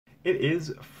It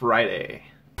is Friday.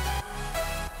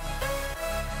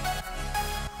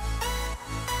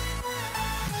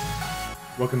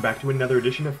 Welcome back to another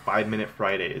edition of 5-Minute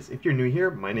Fridays. If you're new here,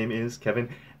 my name is Kevin,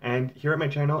 and here at my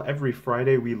channel, every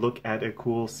Friday we look at a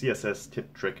cool CSS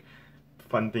tip trick,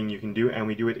 fun thing you can do, and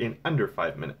we do it in under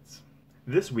 5 minutes.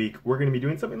 This week, we're going to be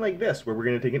doing something like this, where we're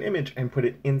going to take an image and put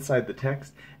it inside the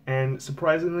text, and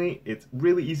surprisingly, it's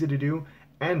really easy to do,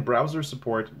 and browser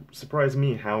support surprised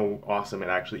me how awesome it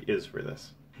actually is for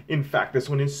this. In fact, this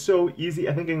one is so easy,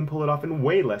 I think I can pull it off in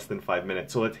way less than 5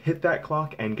 minutes, so let's hit that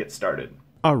clock and get started.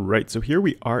 Alright, so here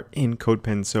we are in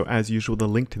CodePen, so as usual the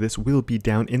link to this will be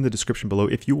down in the description below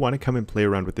if you want to come and play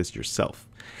around with this yourself.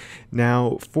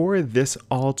 Now for this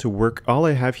all to work, all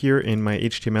I have here in my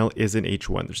HTML is an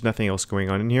H1. There's nothing else going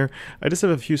on in here. I just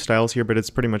have a few styles here, but it's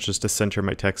pretty much just to center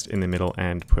my text in the middle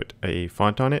and put a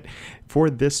font on it. For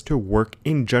this to work,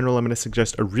 in general, I'm going to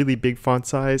suggest a really big font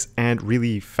size and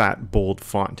really fat, bold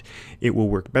font. It will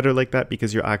work better like that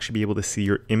because you'll actually be able to see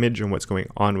your image and what's going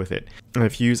on with it. And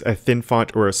if you use a thin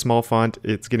font or a small font,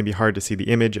 it's going to be hard to see the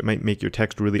image. It might make your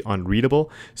text really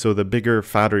unreadable. So the bigger,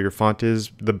 fatter your font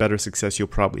is, the better success you'll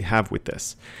probably have with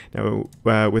this. Now,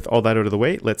 with all that out of the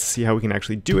way, let's see how we can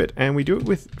actually do it. And we do it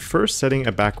with first setting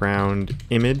a background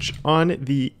image on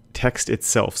the text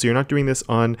itself. So you're not doing this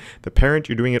on the parent,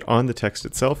 you're doing it on the text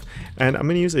itself. And I'm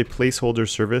going to use a placeholder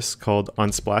service called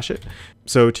unsplashit.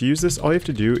 So to use this, all you have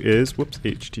to do is,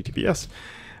 HTTPS.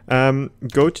 We're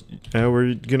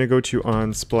going to go to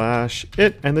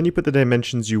unsplashit, and then you put the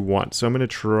dimensions you want. So I'm going to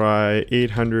try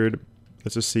 800.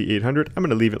 Let's just see 800. I'm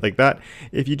going to leave it like that.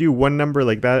 If you do one number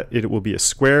like that, it will be a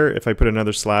square. If I put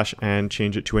another slash and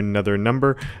change it to another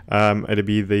number, it'll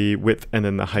be the width and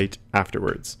then the height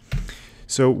afterwards.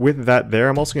 So with that there,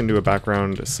 I'm also going to do a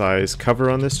background size cover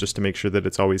on this just to make sure that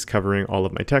it's always covering all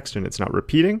of my text and it's not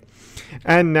repeating.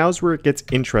 And now's where it gets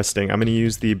interesting. I'm going to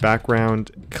use the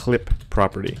background clip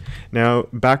property. Now,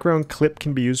 background clip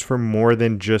can be used for more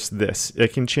than just this.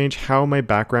 It can change how my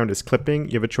background is clipping.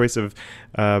 You have a choice of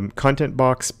content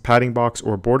box, padding box,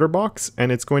 or border box,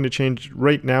 and it's going to change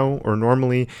right now or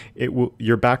normally.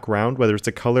 Your background, whether it's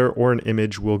a color or an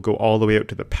image, will go all the way out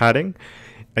to the padding.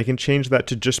 I can change that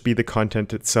to just be the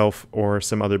content itself or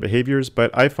some other behaviors,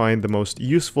 but I find the most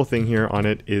useful thing here on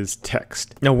it is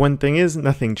text. Now, one thing is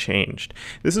nothing changed.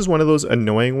 This is one of those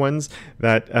annoying ones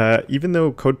that even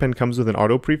though CodePen comes with an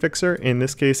auto prefixer, in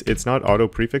this case, it's not auto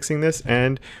prefixing this,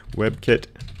 and WebKit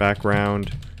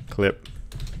background clip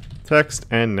text,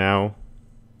 and now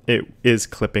it is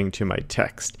clipping to my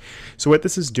text. So what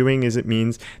this is doing is it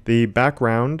means the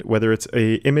background, whether it's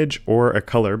a image or a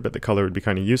color, but the color would be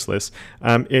kind of useless,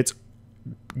 it's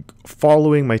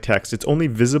following my text. It's only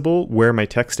visible where my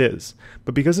text is.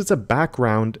 But because it's a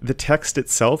background, the text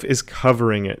itself is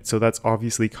covering it. So that's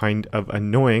obviously kind of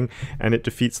annoying and it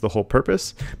defeats the whole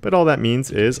purpose. But all that means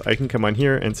is I can come on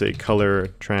here and say color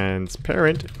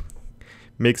transparent,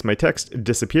 makes my text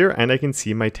disappear, and I can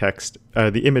see my text,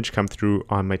 the image come through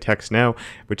on my text now,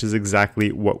 which is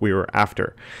exactly what we were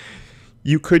after.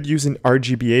 You could use an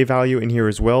RGBA value in here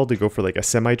as well to go for like a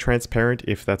semi-transparent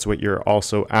if that's what you're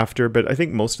also after, but I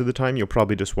think most of the time you'll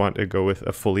probably just want to go with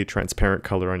a fully transparent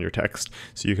color on your text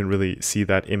so you can really see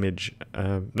that image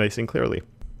nice and clearly.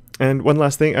 And one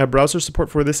last thing, browser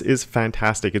support for this is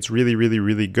fantastic. It's really, really,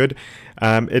 really good.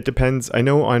 It depends. I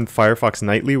know on Firefox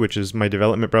Nightly, which is my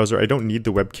development browser, I don't need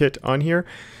the WebKit on here.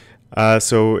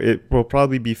 So it will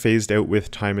probably be phased out with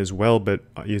time as well. But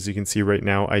as you can see right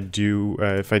now, I do,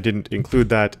 if I didn't include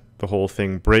that, the whole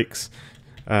thing breaks.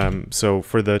 So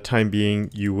for the time being,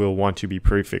 you will want to be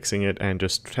prefixing it and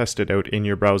just test it out in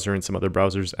your browser and some other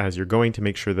browsers as you're going to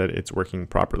make sure that it's working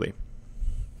properly.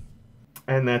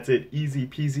 And that's it, easy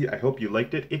peasy. I hope you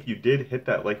liked it. If you did, hit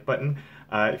that like button.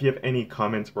 If you have any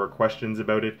comments or questions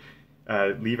about it,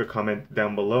 leave a comment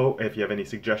down below. If you have any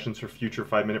suggestions for future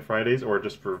 5-Minute Fridays or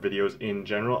just for videos in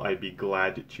general, I'd be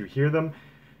glad to hear them.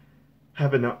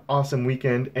 Have an awesome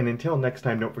weekend, and until next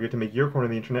time, don't forget to make your corner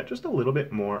of the internet just a little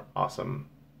bit more awesome.